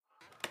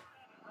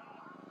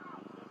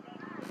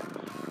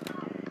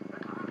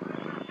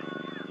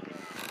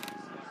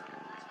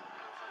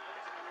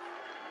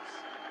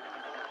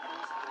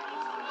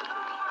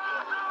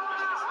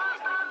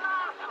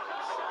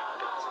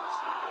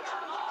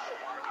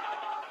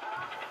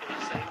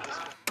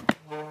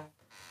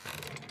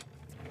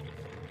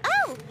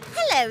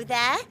Hello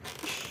there.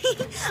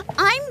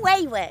 I'm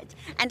Wayward,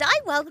 and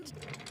what?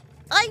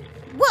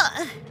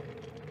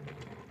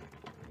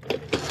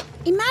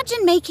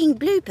 Imagine making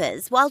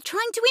bloopers while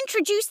trying to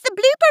introduce the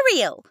blooper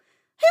reel.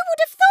 Who would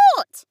have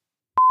thought?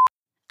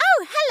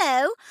 Oh,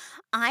 hello.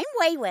 I'm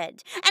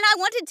Wayward, and I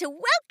wanted to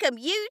welcome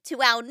you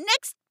to our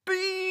next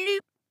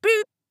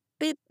blooper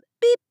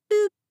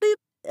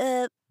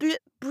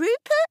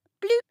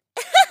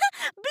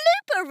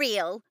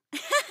reel.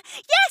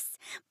 Yes,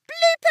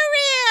 blooper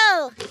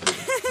reel.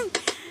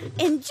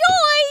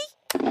 Enjoy.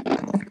 Cicada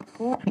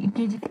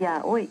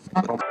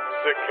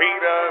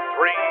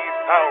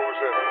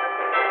 3000,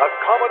 a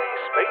comedy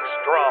space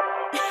drama.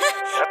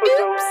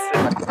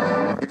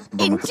 Episode 6.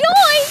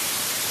 Enjoy.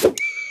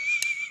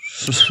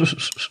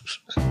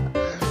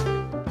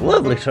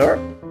 Lovely, sir.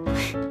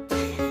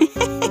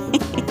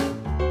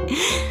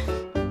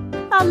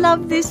 I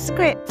love this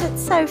script.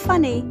 It's so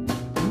funny.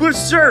 But,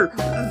 sir,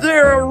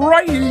 they're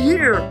right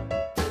here.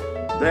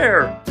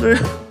 There.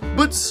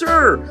 But,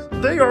 sir,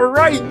 they are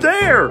right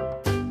there.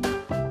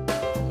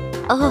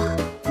 Oh,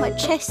 my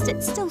chest,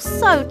 it's still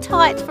so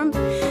tight from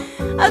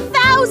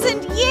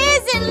 1,000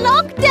 years in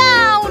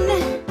lockdown.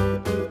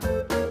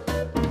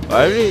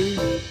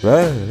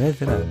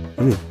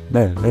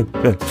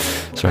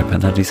 Sorry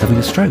about that, he's having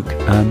a stroke.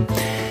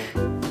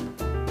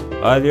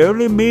 Are the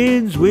only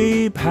means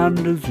we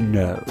pandas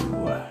know.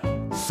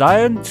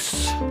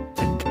 Science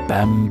and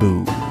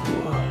bamboo.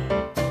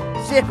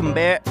 Sick 'em,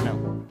 Bear. No.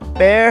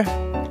 Bear,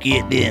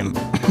 get them.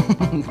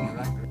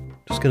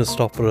 Just going to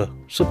stop for a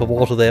sip of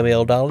water there, my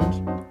old darlings.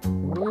 You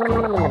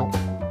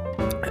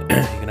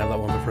can have that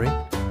one for free.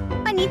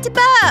 I need to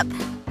burp.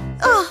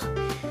 Oh,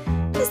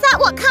 is that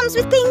what comes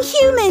with being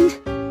human?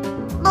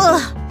 Oh,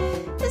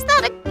 is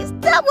that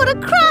what a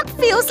cramp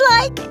feels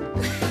like?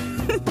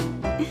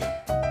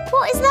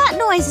 What is that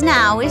noise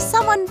now? Is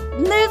someone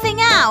moving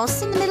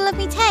house in the middle of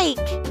me take?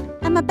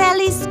 And my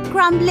belly's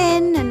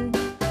grumbling and...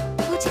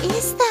 What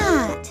is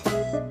that?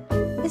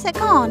 Is it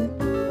gone?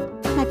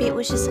 Maybe it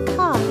was just a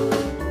car.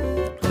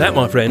 That,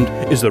 my friend,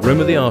 is the rim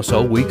of the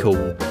arsehole we call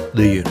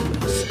the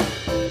universe.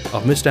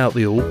 I've missed out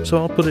the all, so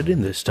I'll put it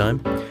in this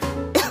time.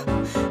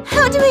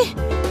 Where do we...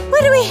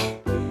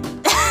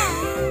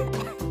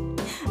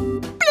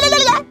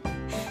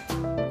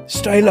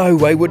 Stay low,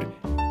 Wayward.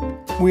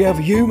 We have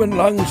human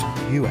lungs.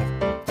 You have.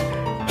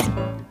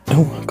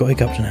 Oh, I've got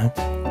hiccups now.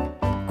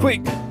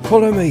 Quick,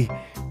 follow me.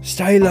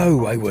 Stay low,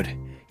 Wayward.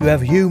 You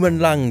have human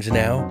lungs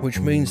now, which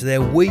means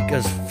they're weak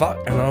as fuck,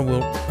 and I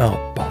will... Oh,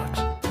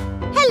 bollocks.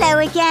 Hello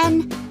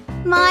again.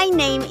 My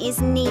name is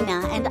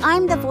Nina, and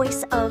I'm the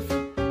voice of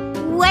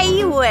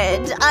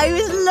Wayward. I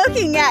was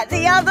looking at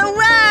the other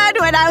word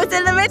when I was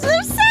in the middle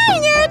of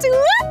saying it.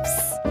 Whoops!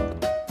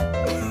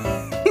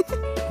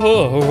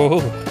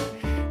 Oh,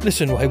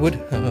 listen, Wayward.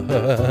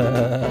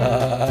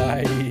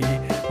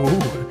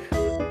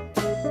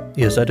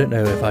 Yes, I don't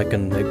know if I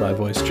can make my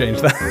voice change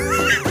that much.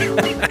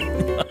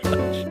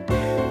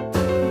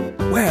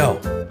 Wow,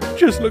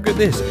 just look at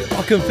this.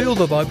 I can feel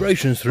the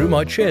vibrations through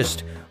my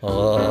chest.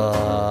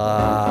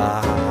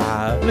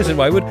 Listen,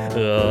 Wayward.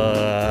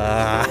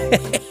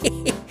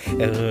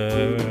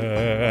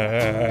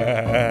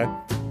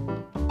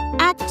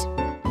 Act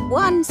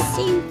 1,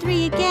 Scene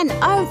 3 again.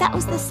 Oh, that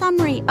was the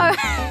summary. Oh,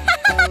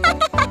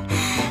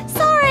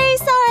 sorry,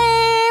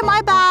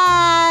 my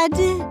bad.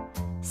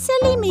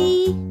 Silly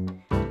me.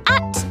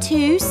 Act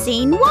 2,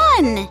 Scene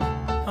 1.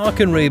 I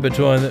can read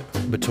between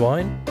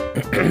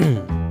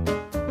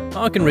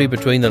I can read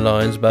between the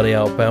lines, buddy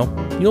old pal.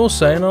 You're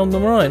saying I'm the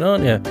right,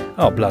 aren't you?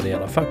 Oh, bloody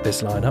hell, I fucked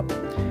this line up.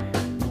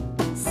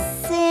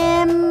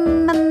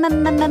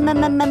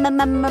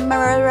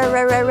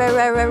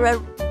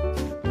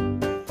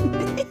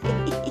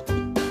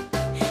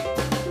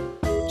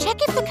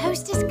 Check if the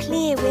coast is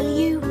clear, will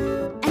you?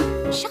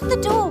 And shut the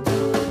door.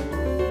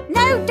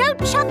 No,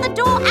 don't shut the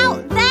door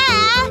out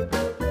there.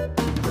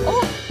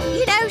 Or,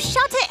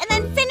 shut it and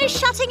then finish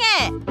shutting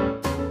it.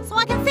 So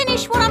I can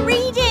finish what I'm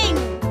reading.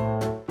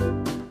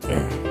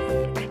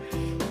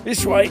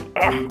 This way.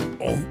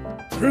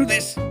 Through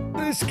this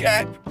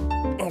gap.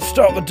 I'll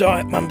start the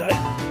diet Monday.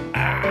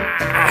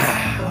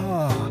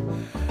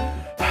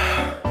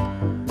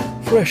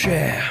 Fresh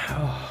air.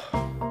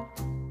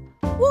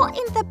 What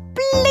in the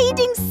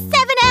bleeding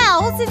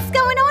 7Ls is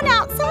going on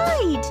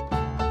outside?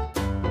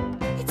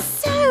 It's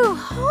so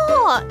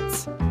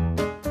hot.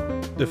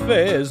 The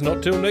fair's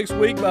not till next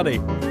week,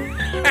 buddy.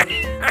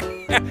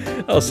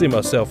 I'll see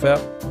myself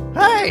out.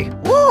 Hey,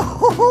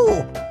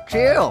 woo-hoo-hoo,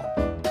 chill.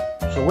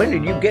 So when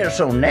did you get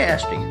so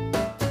nasty?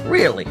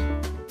 Really?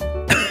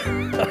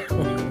 I'm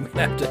gonna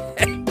have to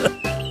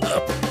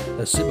have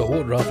a sip of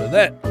water after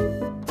that.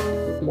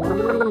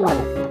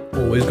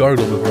 Always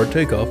gargle before I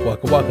take off.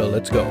 Waka waka,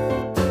 let's go.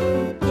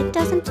 It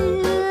doesn't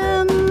do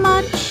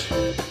much,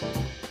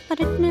 but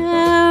it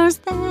knows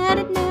that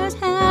it knows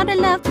how to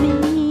love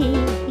me.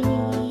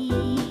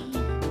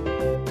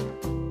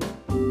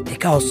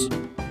 Because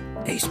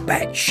he's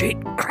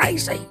batshit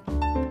crazy.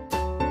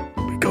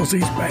 Because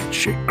he's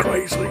batshit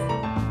crazy.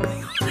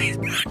 Because he's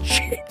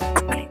batshit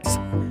crazy.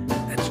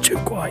 That's too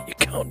quiet.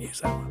 can't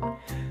use that one.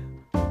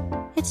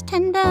 It's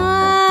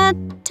tender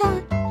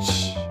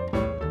touch.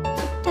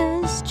 It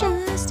does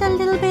just a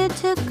little bit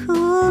to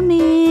cool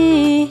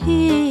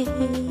me. A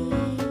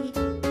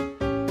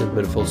little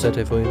bit of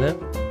falsetto for you there.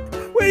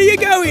 Where are you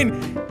going?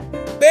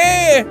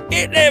 Bear,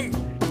 get them!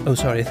 Oh,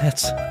 sorry,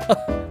 that's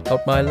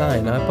not my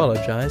line. I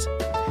apologise.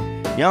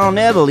 Y'all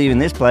never leaving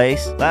this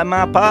place, like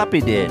my poppy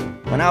did.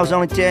 When I was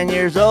only 10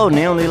 years old and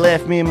he only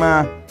left me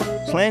my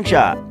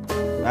slingshot.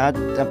 I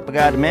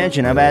forgot to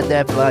mention, I've had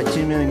that for like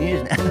 2 million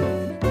years now.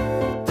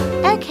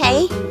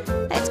 Okay,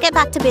 let's get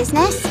back to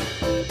business.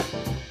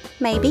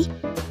 Maybe.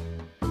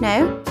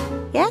 No?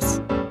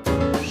 Yes?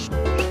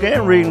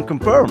 Scan, read, and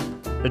confirm.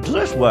 It's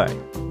this way.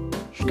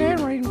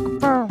 Scan, read, and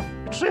confirm.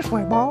 It's this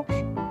way, boss.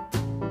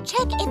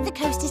 Check if the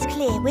coast is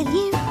clear, will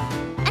you?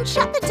 And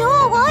shut the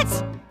door, what?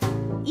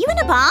 You in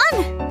a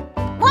barn?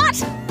 What?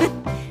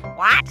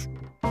 What?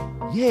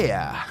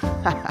 Yeah.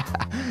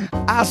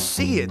 I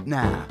see it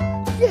now.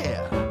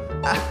 Yeah.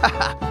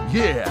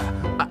 Yeah.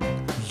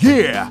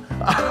 Yeah.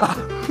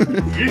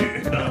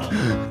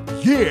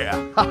 Yeah.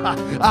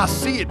 I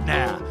see it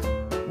now.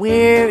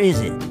 Where is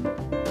it?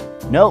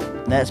 Nope,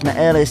 that's my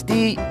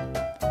LSD.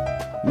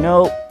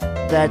 Nope,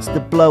 that's the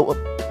blow up.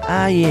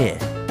 Ah, yeah.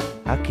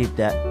 I'll keep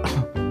that.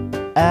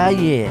 Ah,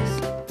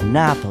 yes.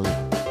 Monopoly.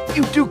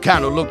 You do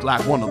kind of look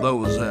like one of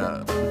those,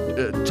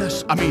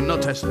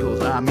 not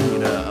testicles,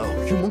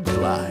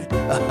 homunculi.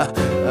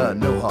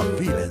 No hard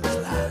feelings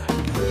like.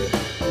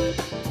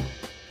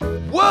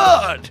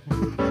 What?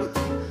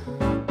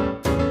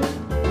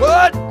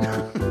 What?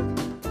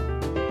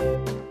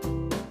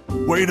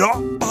 Wait up!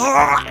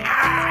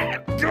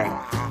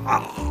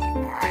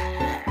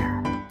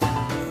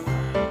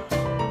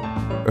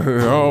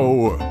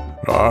 Oh,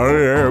 I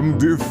am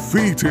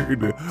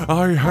defeated.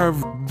 I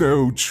have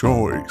no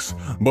choice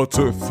but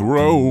to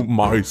throw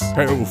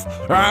myself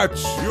at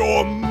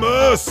your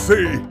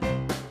mercy.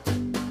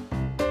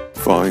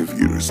 5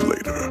 years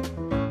later.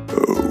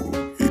 Oh,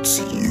 it's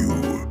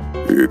you.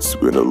 It's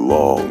been a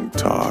long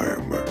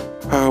time.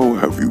 How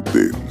have you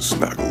been,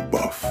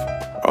 Snagglebuff?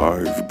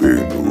 I've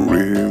been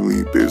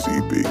really busy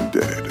being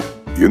dead.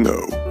 You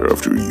know,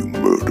 after you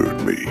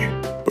murdered me.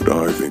 But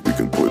I think we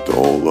can put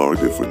all our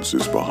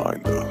differences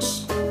behind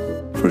us.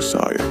 For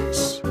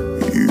science,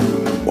 you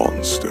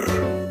monster.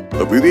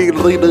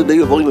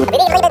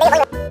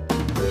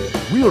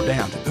 Real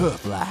down to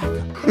earth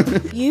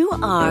like. You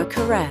are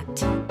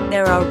correct.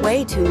 There are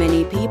way too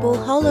many people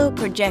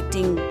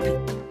holo-projecting.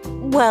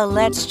 Well,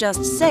 let's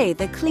just say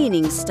the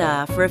cleaning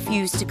staff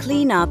refuse to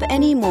clean up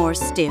any more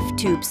stiff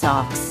tube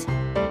socks.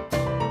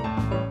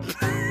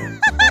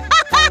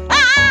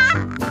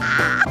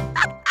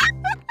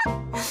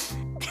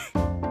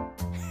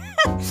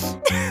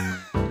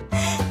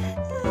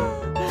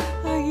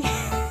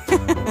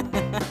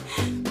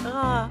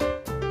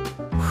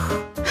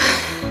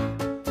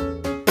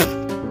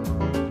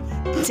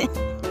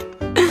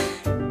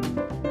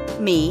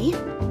 Me?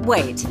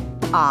 Wait,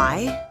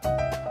 I?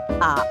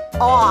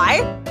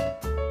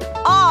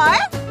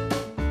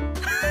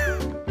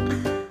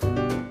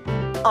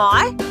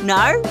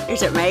 No?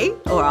 Is it me?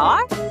 Or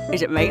I?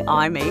 Is it me?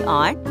 I, me,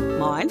 I?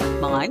 Mine?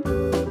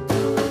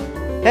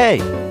 Hey,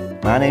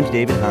 my name's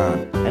David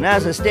Hahn. And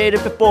as I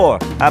stated before,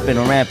 I've been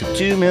around for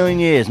 2 million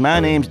years. My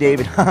name's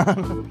David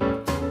Hahn.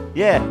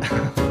 Yeah.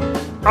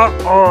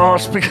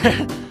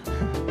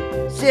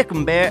 Sick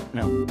 'em, Bear.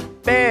 No.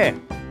 Bear.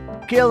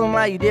 Kill him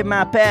like you did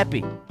my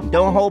pappy.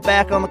 Don't hold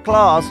back on the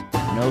claws.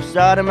 No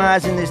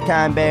sodomizing this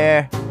time,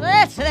 Bear.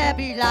 Let's there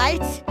be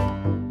light.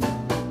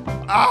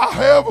 I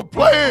have a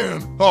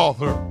plan,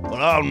 Arthur.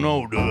 But I don't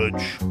know,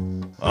 Dutch.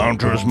 I don't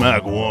trust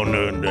Michael one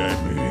and that.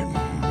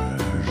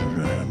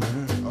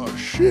 Oh,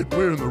 shit,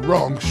 we're in the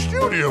wrong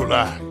studio,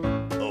 like.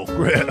 Oh,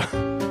 crap.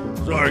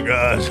 Sorry,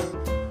 guys.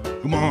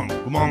 Come on,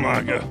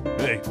 Micah.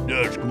 Hey,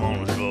 Dutch, come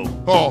on, let's go.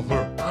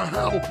 Arthur, I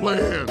have a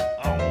plan.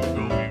 I don't want to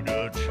go, you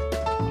Dutch.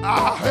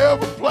 I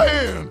have a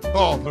plan,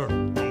 Arthur.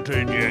 I'm gonna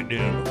take Jack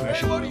down the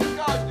Hey, what are you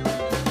guys doing in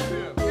this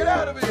studio? Get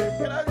out of here.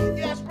 Get out of here.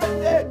 Yes, right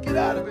there. Get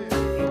out of here.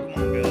 Come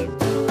on,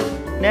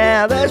 guys.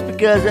 Now, that's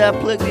because I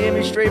plugged the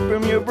image straight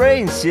from your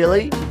brain,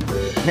 silly.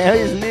 Now,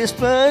 isn't this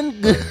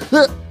fun?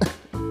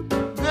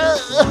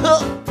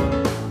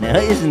 Now,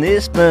 isn't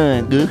this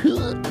fun?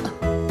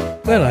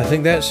 Well, I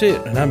think that's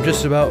it, and I'm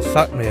just about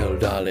fucked, me old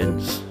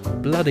darlings.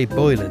 Bloody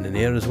boiling in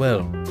here as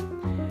well.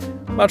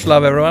 Much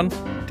love, everyone.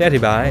 Tatty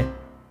bye.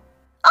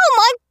 Oh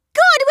my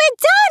God, we're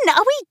done!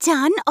 Are we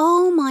done?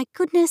 Oh my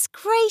goodness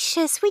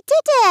gracious, we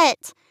did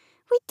it!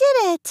 We did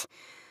it!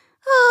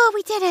 Oh,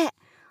 we did it!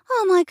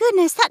 Oh my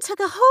goodness, that took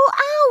a whole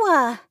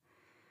hour!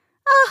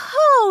 A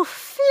whole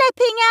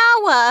flipping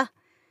hour!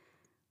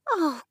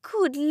 Oh,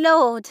 good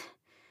Lord.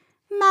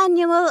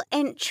 Manual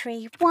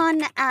entry,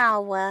 1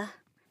 hour.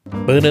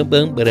 Boom,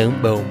 boom,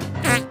 boom, boom.